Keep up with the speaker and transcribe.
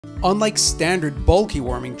Unlike standard bulky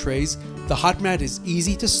warming trays, the hot mat is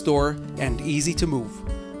easy to store and easy to move.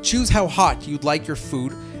 Choose how hot you'd like your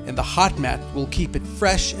food, and the hot mat will keep it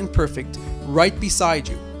fresh and perfect right beside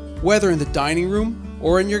you, whether in the dining room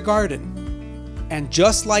or in your garden. And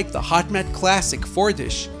just like the Hot Mat Classic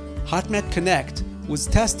 4-dish, Hot Mat Connect was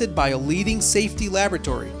tested by a leading safety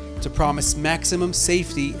laboratory to promise maximum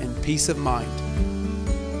safety and peace of mind.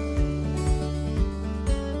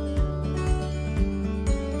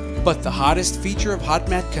 But the hottest feature of Hot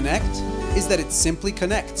Mat Connect is that it simply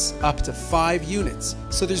connects up to 5 units,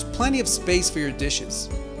 so there's plenty of space for your dishes.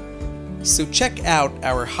 So check out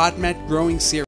our Hot Mat growing series.